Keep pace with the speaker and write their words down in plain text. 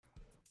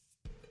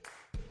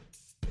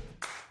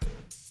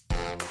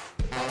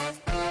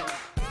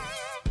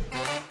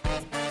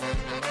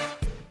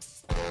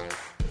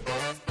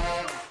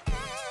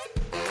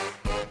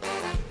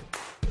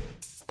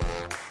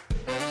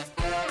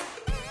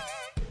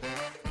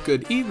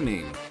Good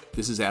evening.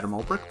 This is Adam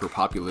Ulbrich for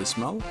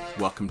Populismo.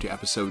 Welcome to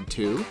episode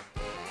 2.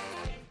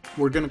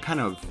 We're going to kind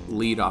of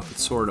lead off with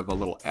sort of a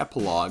little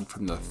epilogue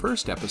from the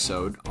first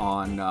episode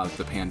on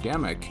the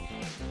pandemic.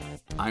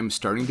 I'm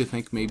starting to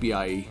think maybe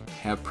I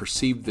have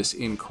perceived this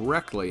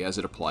incorrectly as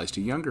it applies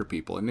to younger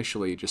people.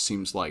 Initially, it just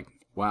seems like,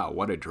 wow,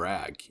 what a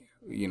drag.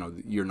 You know,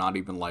 you're not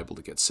even liable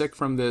to get sick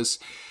from this,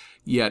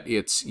 yet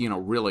it's,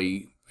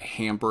 really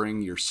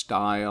hampering your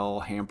style,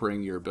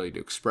 hampering your ability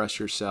to express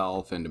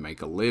yourself and to make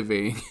a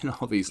living, and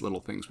all these little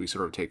things we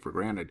sort of take for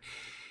granted.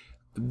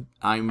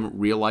 I'm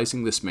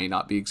realizing this may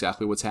not be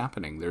exactly what's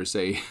happening. There's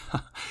a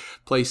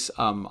place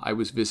I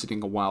was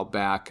visiting a while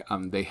back.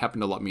 They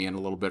happened to let me in a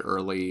little bit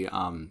early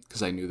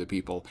because I knew the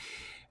people,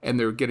 and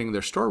they were getting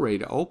their store ready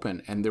to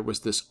open, and there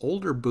was this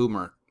older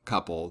boomer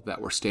couple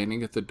that were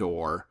standing at the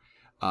door,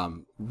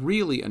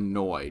 really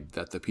annoyed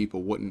that the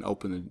people wouldn't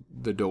open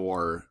the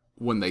door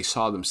when they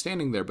saw them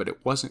standing there, but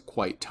it wasn't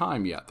quite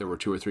time yet. There were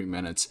 2 or 3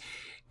 minutes.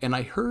 And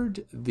I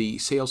heard the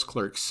sales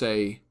clerk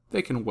say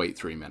they can wait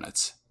 3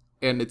 minutes.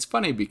 And it's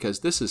funny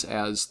because this is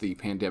as the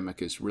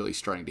pandemic is really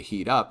starting to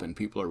heat up and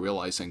people are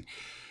realizing,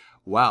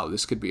 wow,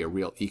 this could be a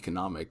real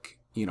economic,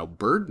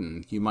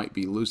 burden. You might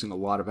be losing a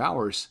lot of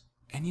hours.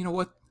 And you know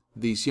what?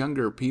 These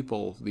younger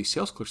people, these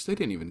sales clerks, they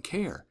didn't even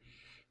care.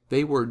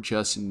 They were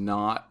just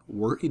not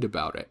worried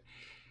about it.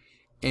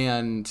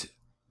 And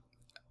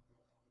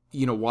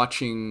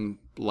watching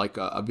like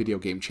a video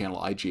game channel,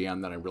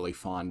 IGN, that I'm really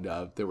fond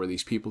of, there were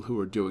these people who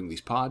were doing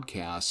these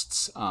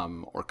podcasts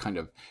or kind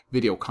of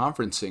video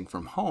conferencing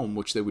from home,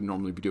 which they would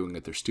normally be doing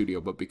at their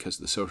studio, but because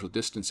of the social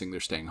distancing, they're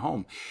staying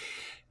home.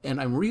 And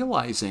I'm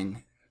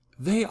realizing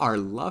they are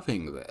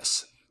loving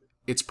this.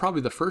 It's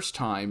probably the first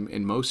time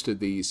in most of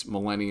these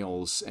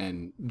millennials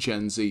and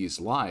Gen Z's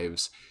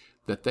lives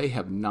that they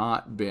have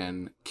not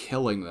been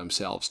killing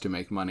themselves to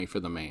make money for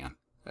the man.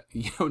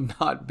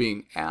 Not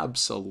being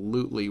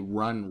absolutely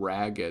run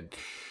ragged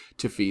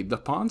to feed the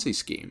Ponzi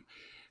scheme.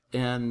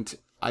 And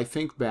I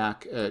think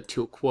back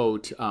to a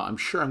quote, I'm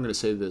sure I'm going to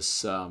say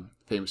this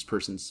famous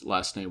person's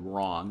last name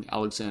wrong,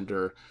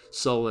 Alexander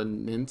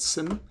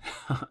Solzhenitsyn.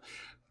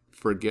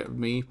 Forgive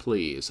me,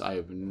 please. I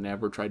have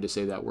never tried to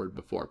say that word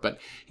before. But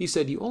he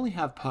said, you only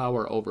have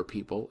power over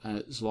people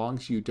as long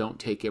as you don't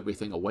take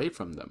everything away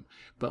from them.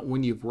 But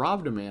when you've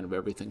robbed a man of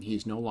everything,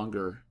 he's no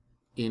longer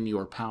in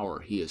your power.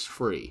 He is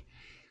free.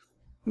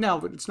 Now,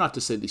 it's not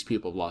to say these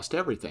people have lost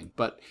everything,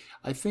 but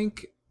I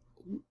think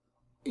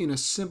in a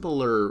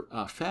similar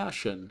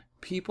fashion,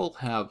 people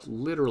have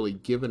literally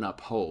given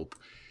up hope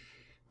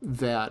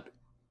that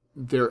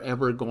they're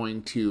ever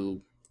going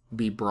to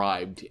be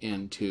bribed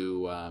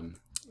into,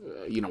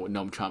 what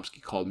Noam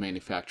Chomsky called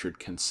manufactured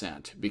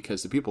consent,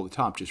 because the people at the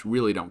top just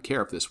really don't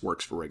care if this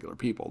works for regular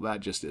people. That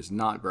just is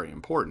not very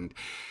important.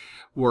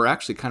 We're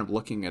actually kind of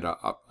looking at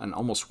an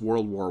almost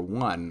World War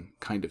I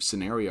kind of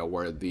scenario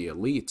where the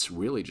elites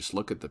really just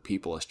look at the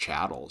people as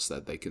chattels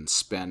that they can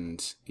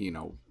spend,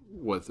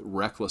 with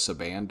reckless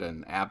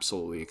abandon,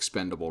 absolutely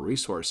expendable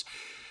resource,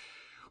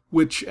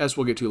 which, as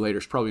we'll get to later,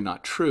 is probably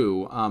not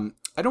true.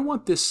 I don't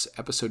want this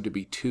episode to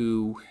be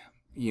too,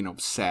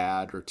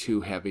 sad or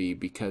too heavy,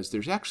 because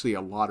there's actually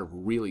a lot of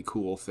really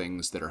cool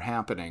things that are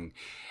happening.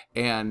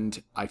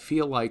 And I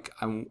feel like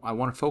I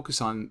want to focus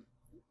on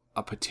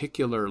a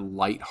particular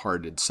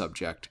lighthearted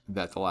subject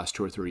that the last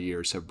 2 or 3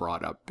 years have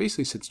brought up,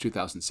 basically since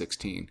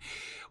 2016.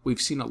 We've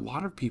seen a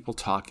lot of people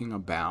talking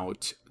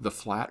about the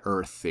flat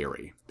earth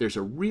theory. There's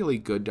a really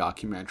good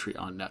documentary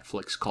on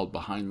Netflix called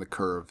Behind the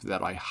Curve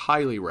that I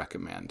highly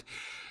recommend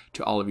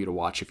to all of you to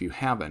watch if you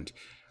haven't.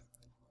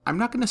 I'm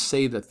not going to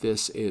say that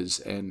this is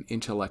an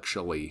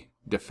intellectually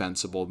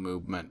defensible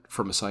movement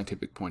from a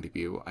scientific point of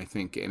view. I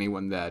think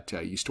anyone that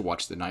used to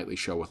watch The Nightly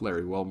Show with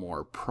Larry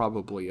Wilmore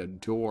probably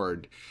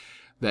adored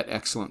that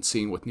excellent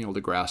scene with Neil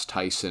deGrasse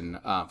Tyson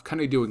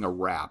kind of doing a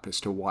rap as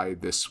to why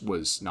this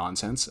was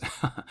nonsense.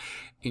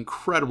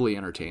 Incredibly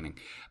entertaining.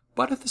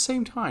 But at the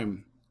same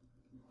time,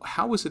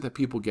 how is it that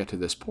people get to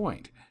this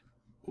point?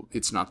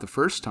 It's not the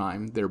first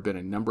time. There have been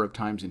a number of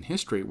times in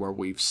history where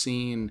we've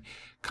seen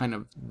kind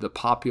of the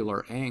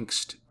popular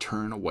angst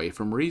turn away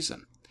from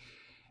reason.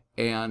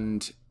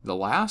 And the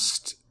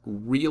last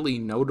really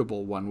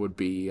notable one would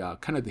be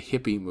kind of the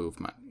hippie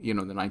movement, the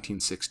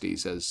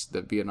 1960s, as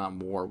the Vietnam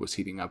War was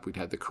heating up. We'd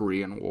had the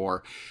Korean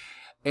War.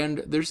 And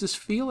there's this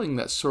feeling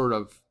that sort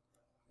of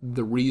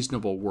the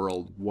reasonable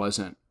world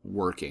wasn't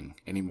working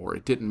anymore.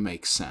 It didn't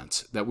make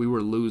sense, that we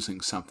were losing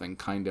something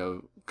kind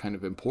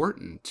of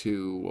important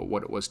to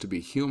what it was to be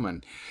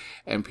human,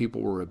 and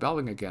people were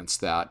rebelling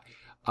against that.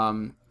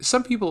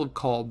 Some people have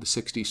called the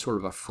 60s sort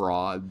of a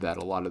fraud, that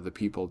a lot of the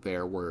people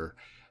there were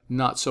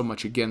not so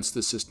much against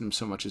the system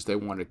so much as they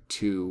wanted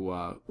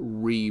to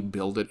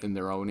rebuild it in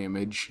their own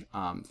image.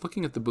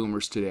 Looking at the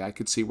boomers today, I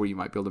could see where you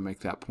might be able to make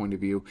that point of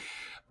view,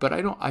 but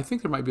I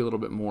think there might be a little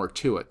bit more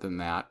to it than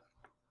that.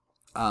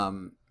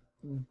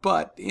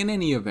 But in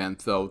any event,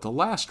 though, the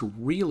last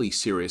really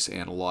serious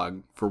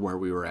analog for where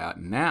we were at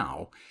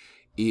now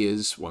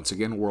is, once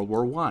again, World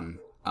War I.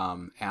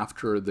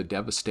 after the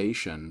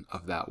devastation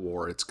of that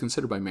war, it's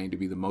considered by many to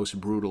be the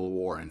most brutal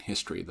war in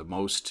history, the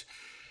most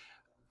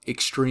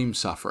extreme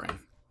suffering,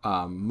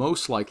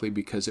 most likely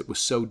because it was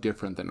so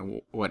different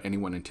than what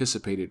anyone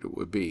anticipated it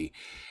would be.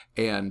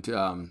 And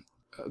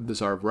the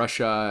Tsar of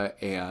Russia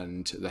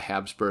and the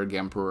Habsburg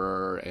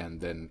Emperor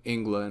and then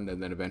England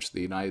and then eventually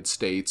the United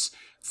States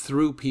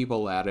threw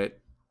people at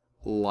it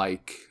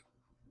like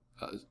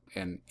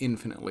an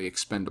infinitely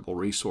expendable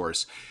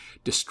resource,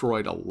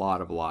 destroyed a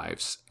lot of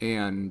lives.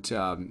 And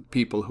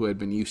people who had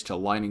been used to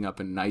lining up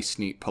in nice,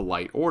 neat,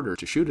 polite order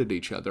to shoot at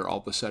each other all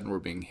of a sudden were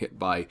being hit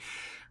by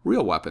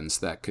real weapons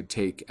that could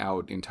take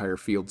out entire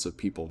fields of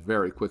people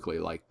very quickly,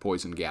 like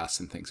poison gas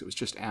and things. It was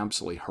just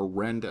absolutely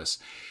horrendous.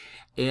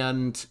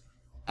 And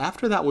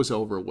after that was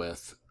over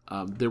with,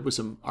 there was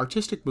an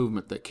artistic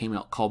movement that came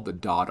out called the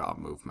Dada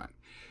movement,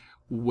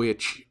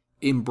 which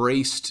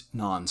embraced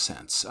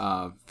nonsense.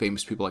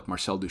 Famous people like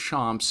Marcel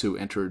Duchamp, who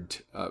entered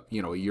a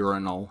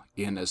urinal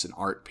in as an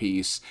art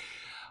piece,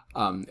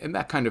 and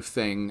that kind of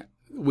thing,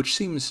 which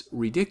seems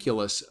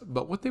ridiculous,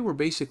 but what they were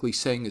basically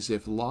saying is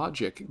if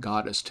logic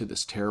got us to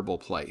this terrible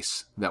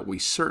place that we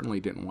certainly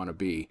didn't want to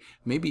be,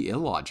 maybe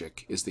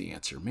illogic is the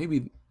answer.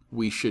 Maybe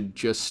we should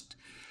just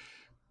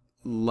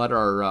let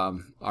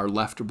our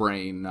left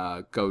brain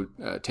go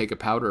take a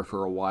powder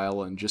for a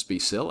while and just be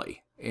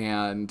silly.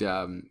 And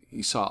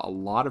you saw a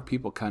lot of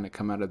people kind of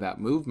come out of that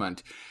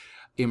movement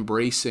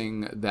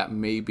embracing that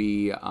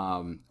maybe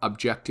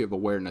objective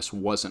awareness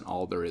wasn't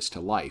all there is to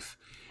life.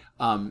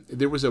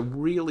 There was a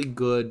really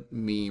good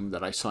meme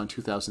that I saw in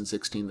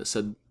 2016 that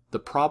said, the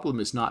problem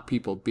is not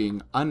people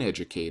being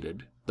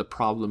uneducated. The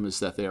problem is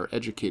that they are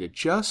educated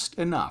just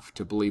enough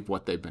to believe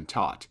what they've been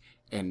taught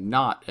and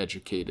not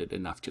educated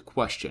enough to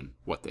question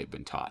what they've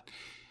been taught.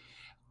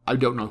 I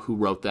don't know who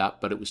wrote that,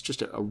 but it was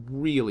just a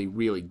really,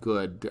 really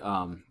good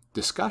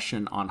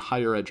discussion on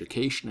higher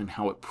education and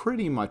how it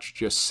pretty much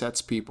just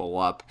sets people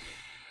up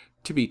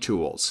to be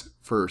tools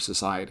for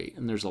society.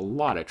 And there's a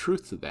lot of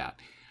truth to that.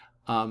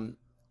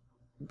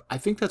 I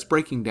think that's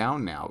breaking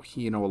down now.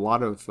 A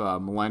lot of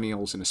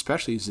millennials and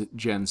especially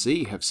Gen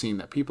Z have seen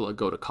that people that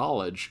go to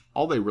college,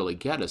 all they really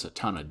get is a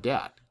ton of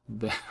debt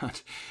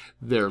that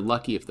they're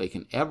lucky if they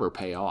can ever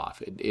pay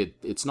off.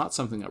 It's not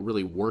something that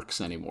really works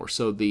anymore.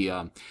 So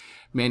the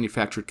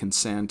manufactured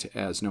consent,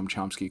 as Noam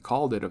Chomsky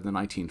called it, of the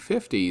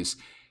 1950s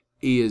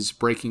is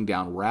breaking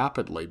down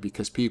rapidly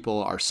because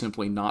people are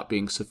simply not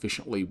being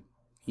sufficiently,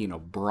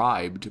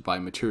 bribed by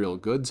material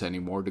goods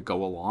anymore to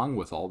go along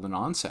with all the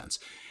nonsense.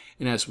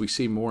 And as we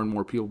see more and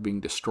more people being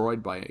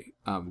destroyed by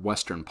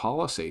Western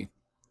policy,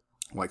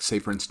 like say,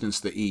 for instance,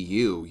 the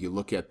EU, you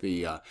look at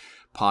the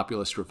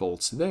populist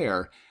revolts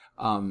there,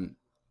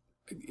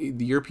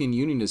 the European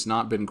Union has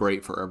not been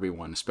great for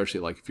everyone, especially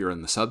like if you're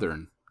in the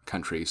southern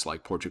countries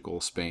like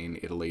Portugal, Spain,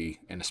 Italy,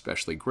 and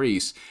especially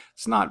Greece.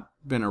 It's not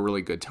been a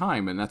really good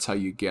time, and that's how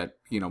you get,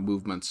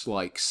 movements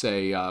like,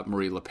 say,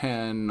 Marie Le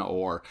Pen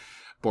or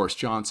Boris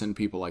Johnson,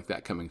 people like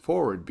that coming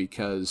forward,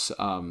 because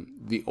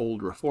the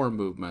old reform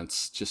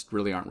movements just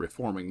really aren't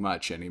reforming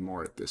much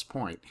anymore at this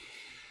point.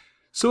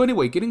 So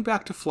anyway, getting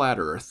back to Flat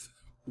Earth,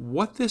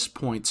 what this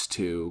points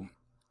to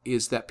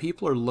is that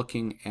people are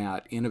looking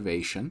at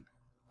innovation,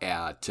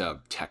 at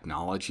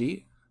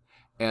technology,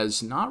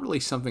 as not really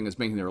something that's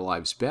making their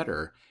lives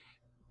better,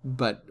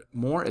 but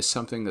more as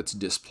something that's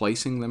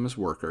displacing them as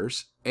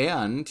workers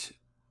and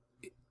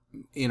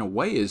in a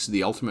way is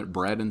the ultimate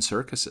bread in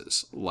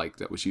circuses, like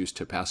that was used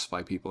to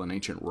pacify people in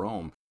ancient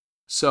Rome.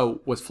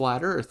 So with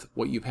Flat Earth,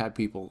 what you've had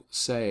people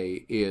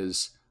say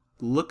is,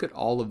 look at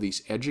all of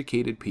these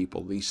educated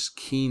people, these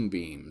keen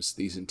beams,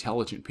 these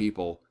intelligent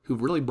people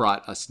who've really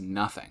brought us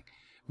nothing.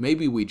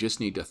 Maybe we just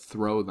need to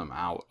throw them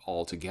out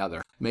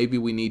altogether. Maybe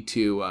we need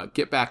to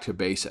get back to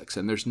basics.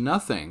 And there's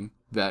nothing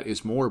that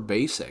is more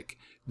basic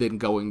than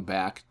going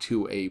back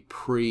to a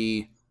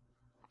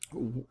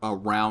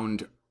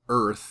round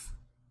Earth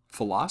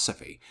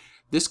philosophy.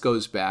 This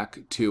goes back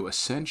to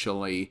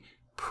essentially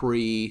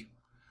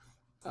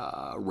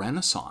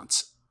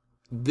pre-Renaissance.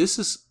 This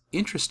is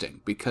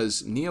interesting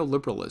because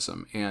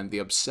neoliberalism and the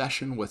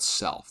obsession with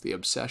self, the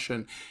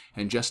obsession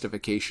and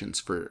justifications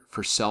for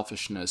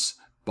selfishness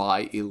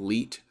by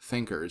elite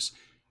thinkers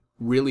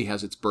really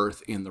has its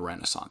birth in the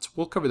Renaissance.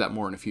 We'll cover that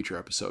more in a future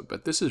episode,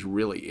 but this is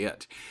really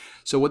it.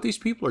 So what these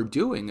people are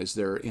doing is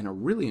they're, in a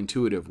really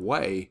intuitive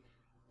way,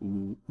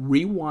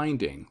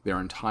 rewinding their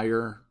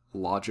entire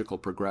logical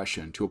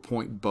progression to a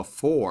point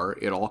before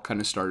it all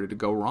kind of started to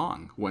go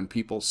wrong, when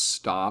people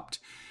stopped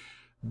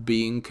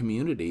being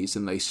communities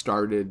and they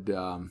started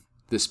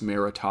this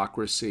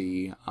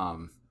meritocracy,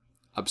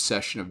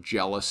 obsession of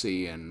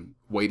jealousy and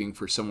waiting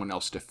for someone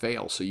else to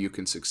fail so you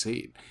can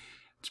succeed.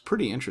 It's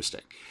pretty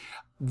interesting.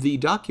 The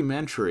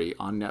documentary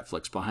on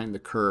Netflix, Behind the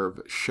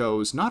Curve,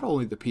 shows not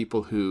only the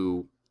people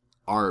who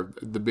are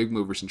the big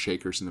movers and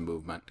shakers in the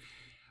movement,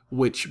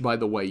 which, by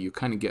the way, you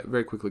kind of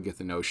very quickly get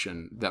the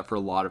notion that for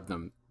a lot of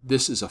them,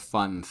 this is a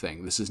fun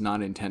thing. This is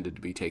not intended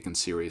to be taken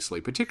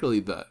seriously, particularly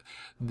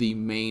the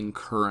main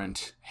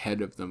current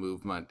head of the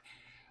movement.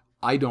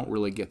 I don't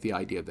really get the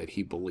idea that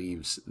he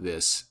believes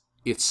this.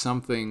 It's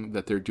something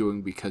that they're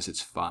doing because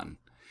it's fun.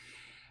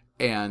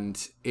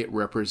 And it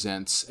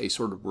represents a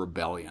sort of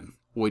rebellion,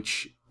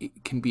 which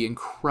can be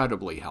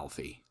incredibly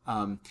healthy.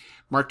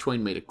 Mark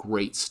Twain made a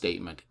great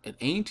statement. It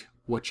ain't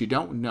what you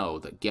don't know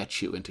that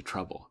gets you into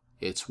trouble.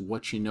 It's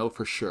what you know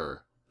for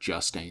sure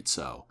just ain't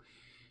so.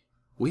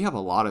 We have a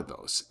lot of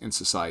those in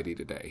society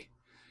today,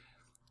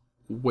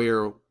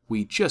 where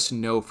we just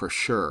know for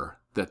sure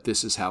that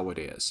this is how it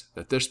is,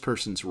 that this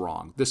person's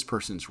wrong, this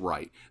person's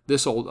right.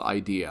 This old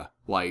idea,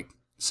 like,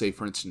 say,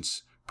 for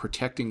instance,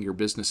 protecting your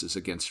businesses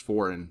against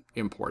foreign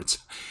imports,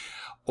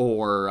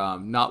 or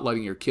not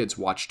letting your kids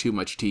watch too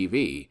much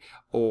TV,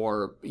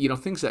 or,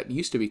 things that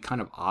used to be kind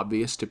of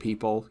obvious to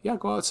people. Yeah,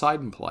 go outside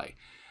and play.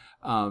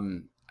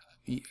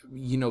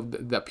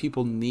 That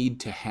people need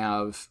to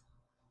have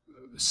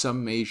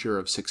some measure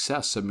of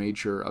success, some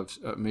measure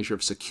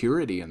of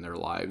security in their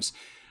lives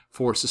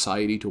for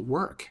society to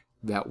work,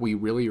 that we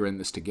really are in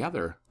this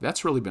together.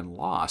 That's really been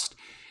lost.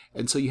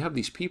 And so you have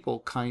these people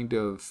kind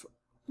of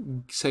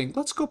saying,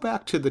 let's go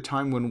back to the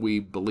time when we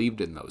believed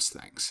in those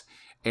things.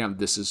 And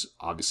this is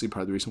obviously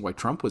part of the reason why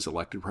Trump was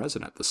elected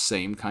president. The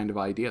same kind of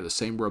idea, the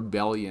same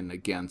rebellion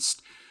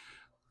against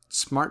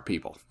smart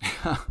people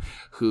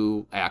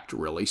who act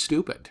really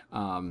stupid.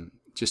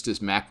 Just as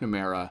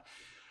McNamara,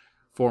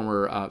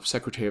 former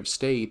Secretary of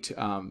State,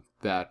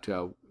 that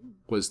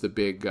was the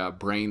big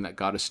brain that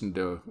got us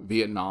into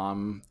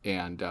Vietnam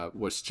and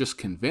was just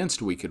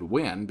convinced we could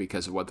win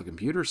because of what the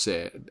computer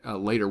said,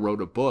 later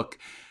wrote a book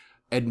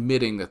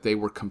admitting that they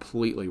were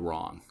completely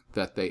wrong,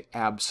 that they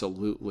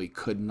absolutely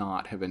could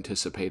not have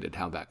anticipated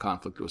how that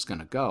conflict was going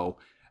to go.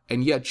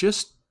 And yet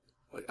just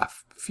a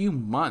few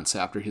months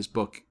after his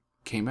book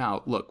came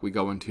out, look, we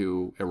go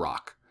into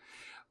Iraq.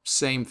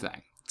 Same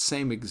thing.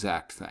 Same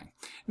exact thing.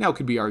 Now, it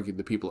could be argued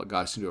the people that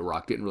got us into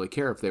Iraq didn't really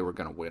care if they were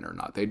going to win or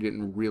not. They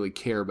didn't really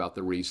care about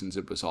the reasons.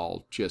 It was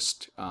all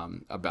just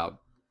about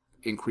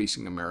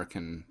increasing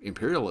American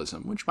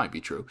imperialism, which might be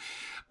true.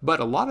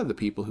 But a lot of the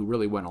people who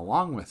really went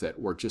along with it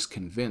were just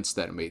convinced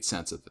that it made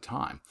sense at the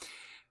time.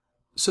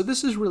 So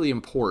this is really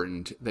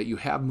important, that you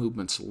have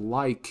movements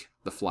like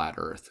the Flat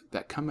Earth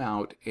that come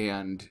out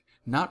and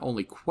not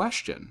only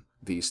question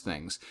these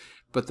things,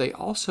 but they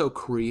also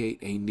create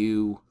a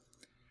new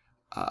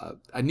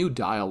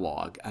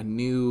dialogue, a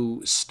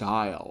new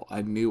style,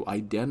 a new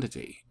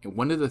identity. And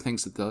one of the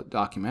things that the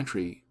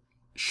documentary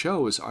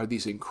shows are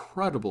these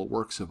incredible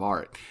works of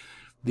art,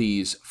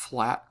 these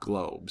flat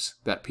globes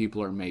that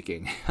people are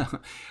making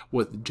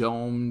with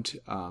domed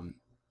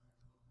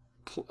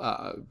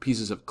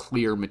pieces of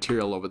clear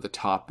material over the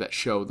top that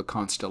show the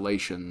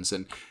constellations,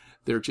 and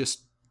they're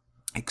just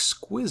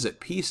exquisite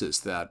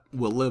pieces that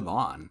will live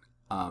on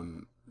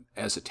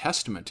as a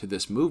testament to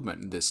this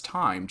movement and this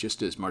time,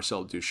 just as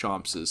Marcel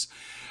Duchamp's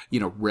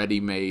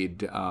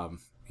ready-made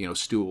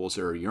stools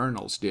or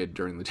urinals did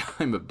during the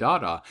time of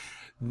Dada.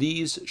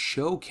 These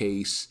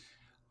showcase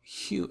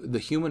the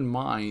human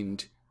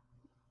mind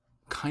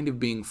kind of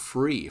being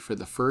free for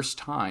the first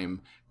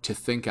time to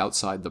think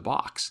outside the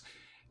box.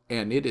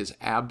 And it is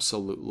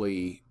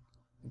absolutely,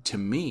 to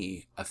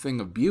me, a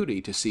thing of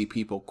beauty to see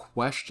people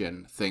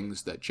question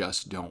things that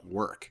just don't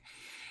work.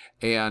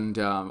 And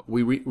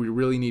we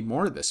really need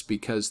more of this,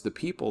 because the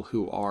people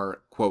who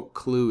are, quote,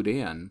 clued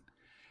in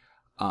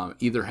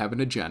either have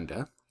an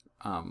agenda.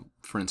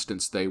 For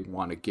instance, they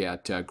want to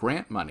get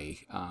grant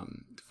money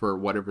for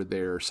whatever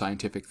their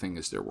scientific thing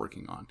is they're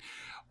working on.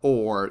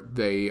 Or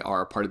they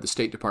are part of the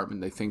State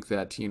Department. They think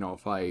that,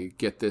 if I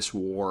get this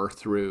war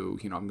through,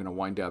 I'm going to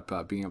wind up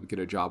being able to get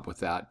a job with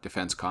that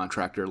defense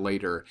contractor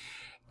later.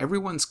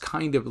 Everyone's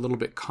kind of a little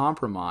bit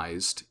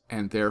compromised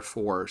and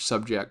therefore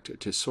subject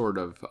to sort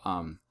of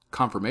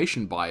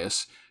confirmation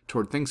bias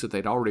toward things that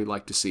they'd already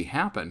like to see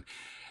happen.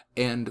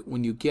 And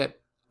when you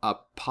get a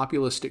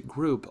populistic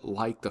group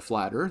like the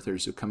Flat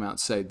Earthers who come out and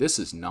say, this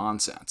is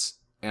nonsense,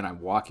 and I'm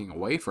walking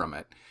away from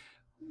it,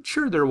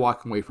 sure, they're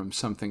walking away from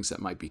some things that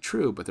might be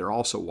true, but they're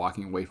also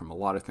walking away from a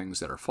lot of things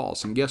that are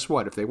false. And guess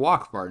what? If they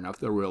walk far enough,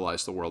 they'll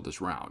realize the world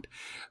is round.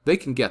 They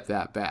can get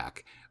that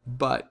back.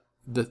 But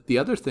the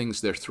other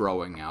things they're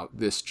throwing out,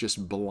 this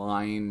just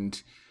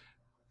blind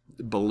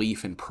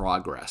belief in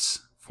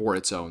progress for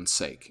its own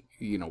sake,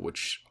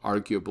 which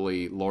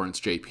arguably Lawrence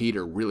J.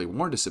 Peter really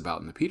warned us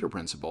about in the Peter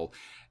Principle,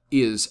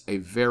 is a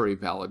very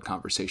valid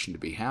conversation to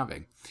be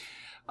having.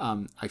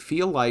 I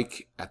feel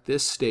like at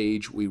this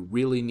stage we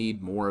really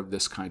need more of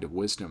this kind of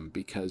wisdom,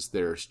 because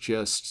there's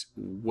just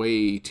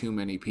way too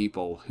many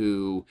people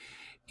who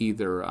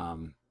either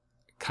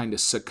kind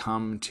of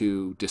succumb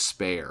to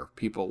despair.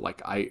 People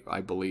like,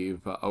 I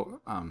believe,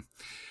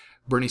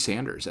 Bernie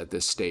Sanders at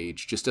this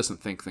stage just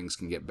doesn't think things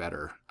can get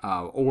better.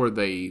 Or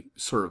they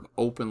sort of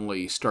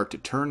openly start to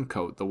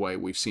turncoat the way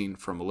we've seen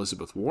from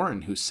Elizabeth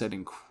Warren, who said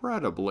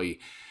incredibly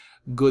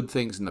good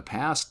things in the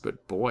past,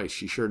 but boy,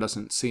 she sure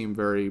doesn't seem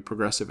very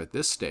progressive at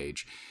this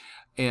stage.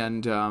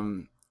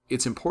 And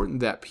it's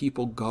important that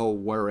people go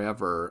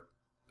wherever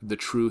the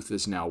truth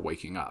is now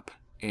waking up,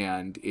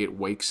 and it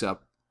wakes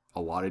up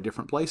a lot of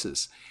different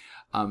places.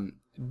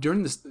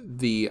 during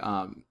the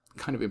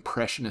kind of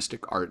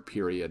impressionistic art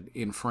period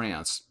in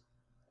France,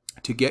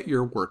 to get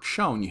your work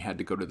shown, you had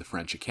to go to the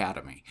French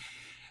Academy.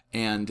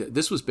 And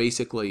this was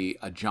basically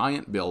a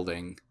giant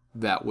building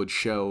that would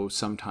show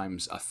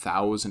sometimes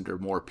 1,000 or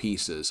more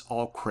pieces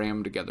all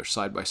crammed together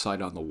side by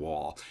side on the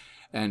wall.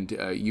 And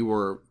you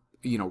were,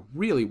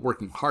 really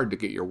working hard to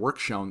get your work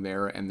shown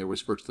there, and there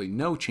was virtually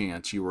no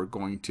chance you were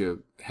going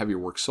to have your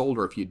work sold,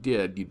 or if you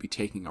did, you'd be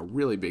taking a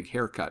really big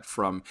haircut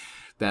from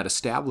that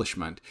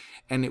establishment.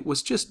 And it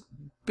was just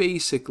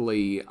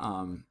basically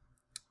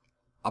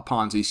a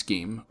Ponzi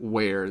scheme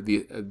where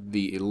the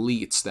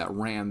elites that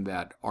ran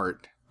that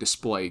art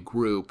display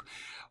group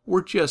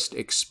were just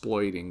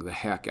exploiting the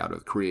heck out of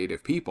the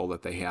creative people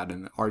that they had,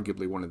 and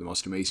arguably one of the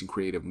most amazing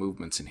creative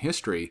movements in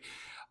history.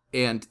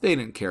 And they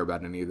didn't care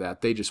about any of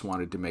that. They just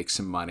wanted to make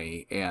some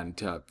money and,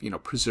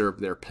 preserve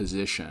their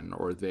position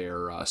or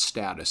their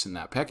status in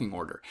that pecking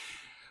order.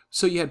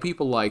 So you had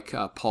people like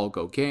Paul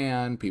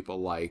Gauguin,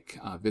 people like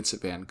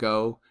Vincent van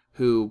Gogh,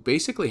 who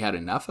basically had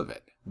enough of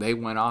it. They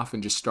went off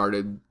and just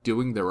started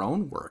doing their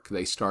own work.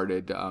 They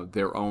started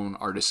their own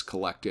artist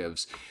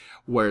collectives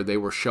where they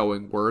were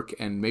showing work,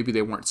 and maybe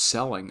they weren't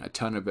selling a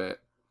ton of it,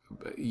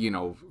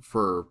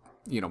 for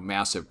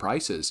massive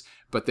prices,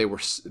 but they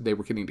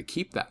were getting to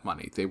keep that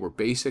money. They were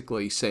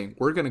basically saying,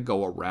 we're going to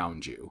go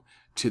around you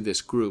to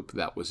this group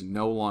that was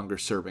no longer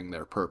serving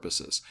their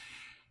purposes.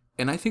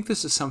 And I think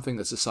this is something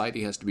that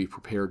society has to be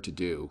prepared to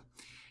do.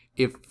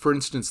 If, for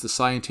instance, the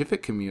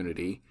scientific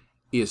community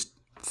is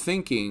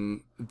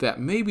thinking that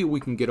maybe we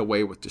can get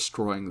away with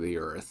destroying the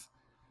Earth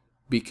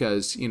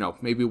because,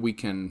 maybe we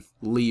can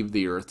leave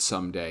the Earth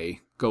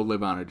someday, go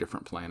live on a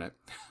different planet.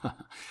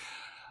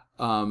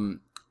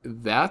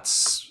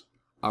 That's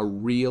a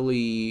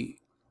really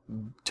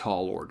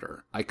tall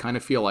order. I kind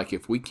of feel like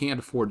if we can't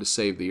afford to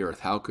save the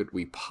Earth, how could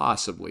we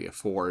possibly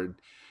afford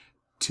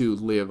to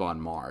live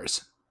on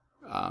Mars?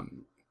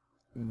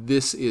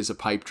 This is a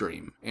pipe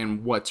dream.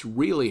 And what's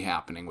really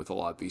happening with a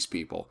lot of these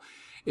people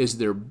is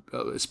they're,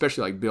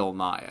 especially like Bill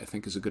Nye, I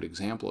think is a good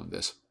example of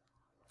this.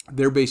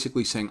 They're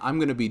basically saying, I'm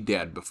going to be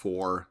dead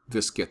before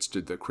this gets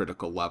to the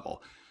critical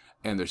level.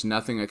 And there's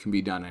nothing that can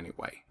be done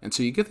anyway. And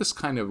so you get this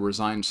kind of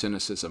resigned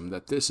cynicism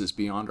that this is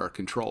beyond our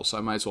control, so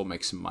I might as well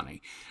make some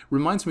money.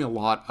 Reminds me a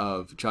lot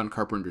of John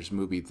Carpenter's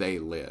movie They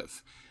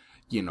Live,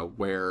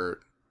 where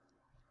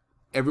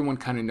everyone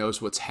kind of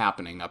knows what's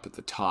happening up at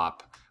the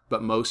top,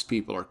 but most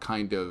people are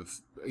kind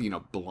of,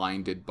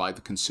 blinded by the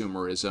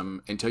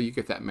consumerism until you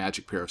get that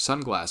magic pair of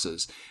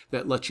sunglasses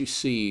that lets you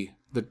see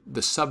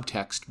the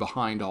subtext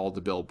behind all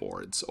the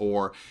billboards,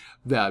 or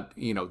that,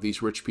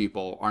 these rich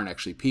people aren't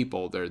actually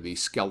people, they're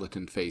these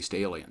skeleton-faced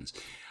aliens.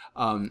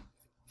 And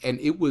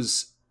it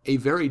was a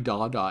very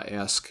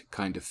Dada-esque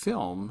kind of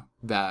film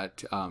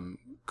that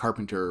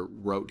Carpenter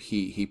wrote,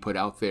 he put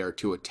out there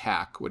to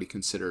attack what he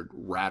considered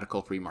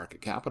radical free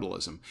market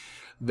capitalism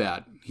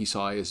that he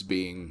saw as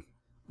being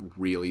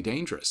really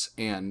dangerous.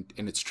 And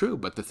it's true,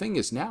 but the thing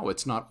is now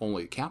it's not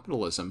only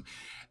capitalism,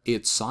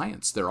 it's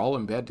science. They're all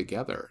in bed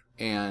together,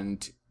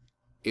 and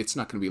it's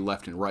not going to be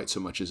left and right so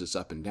much as it's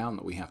up and down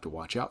that we have to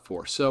watch out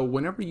for. So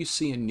whenever you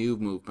see a new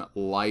movement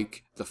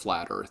like the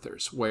Flat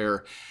Earthers,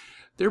 where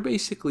they're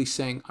basically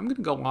saying, I'm going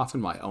to go off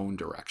in my own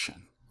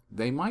direction.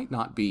 They might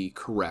not be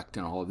correct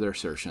in all of their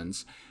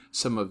assertions.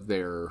 Some of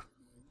their,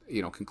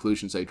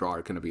 conclusions they draw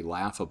are going to be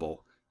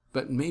laughable,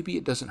 but maybe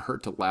it doesn't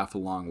hurt to laugh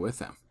along with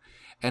them.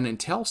 And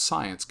until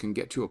science can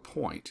get to a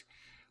point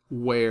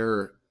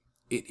where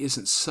it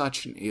isn't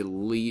such an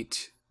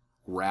elite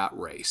rat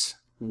race,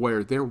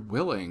 where they're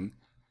willing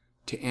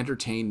to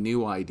entertain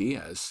new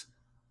ideas,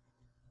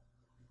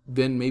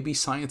 then maybe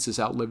science has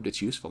outlived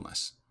its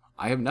usefulness.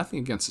 I have nothing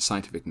against the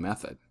scientific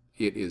method.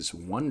 It is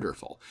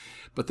wonderful.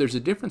 But there's a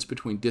difference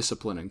between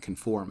discipline and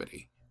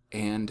conformity.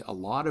 And a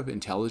lot of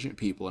intelligent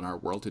people in our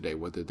world today,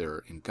 whether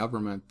they're in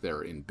government,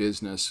 they're in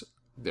business,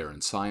 they're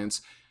in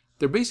science,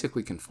 they're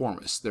basically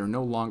conformists. They're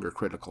no longer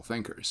critical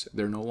thinkers.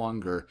 They're no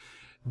longer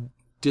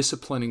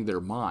disciplining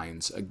their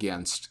minds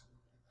against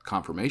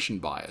confirmation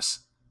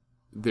bias.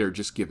 They're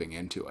just giving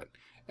into it.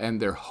 And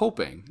they're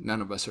hoping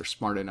none of us are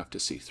smart enough to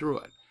see through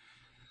it.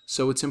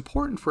 So it's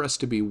important for us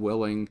to be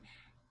willing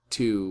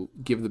to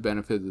give the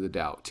benefit of the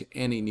doubt to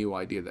any new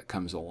idea that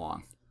comes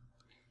along.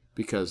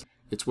 Because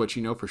it's what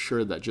you know for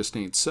sure that just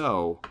ain't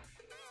so.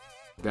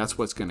 That's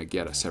what's going to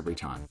get us every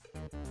time.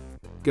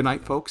 Good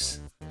night, folks.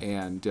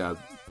 And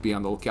be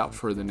on the lookout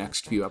for the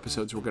next few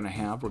episodes we're going to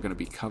have. We're going to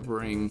be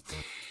covering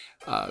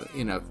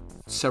in a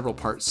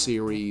several-part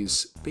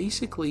series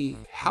basically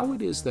how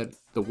it is that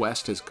the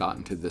West has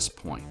gotten to this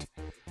point.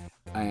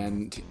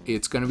 And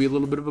it's going to be a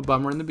little bit of a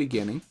bummer in the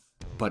beginning,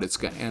 but it's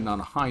going to end on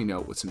a high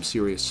note with some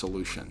serious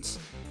solutions.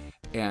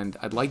 And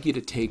I'd like you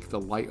to take the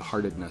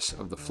lightheartedness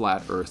of the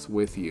flat earth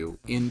with you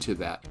into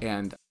that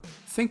and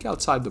think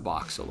outside the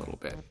box a little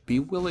bit. Be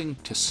willing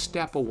to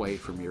step away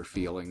from your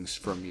feelings,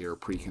 from your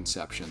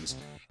preconceptions,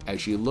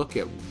 as you look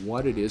at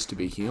what it is to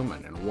be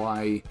human and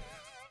why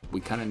we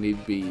kind of need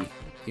to be,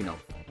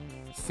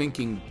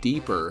 thinking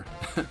deeper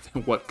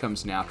than what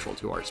comes natural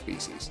to our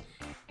species.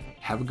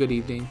 Have a good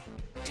evening.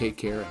 Take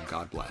care, and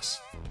God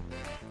bless.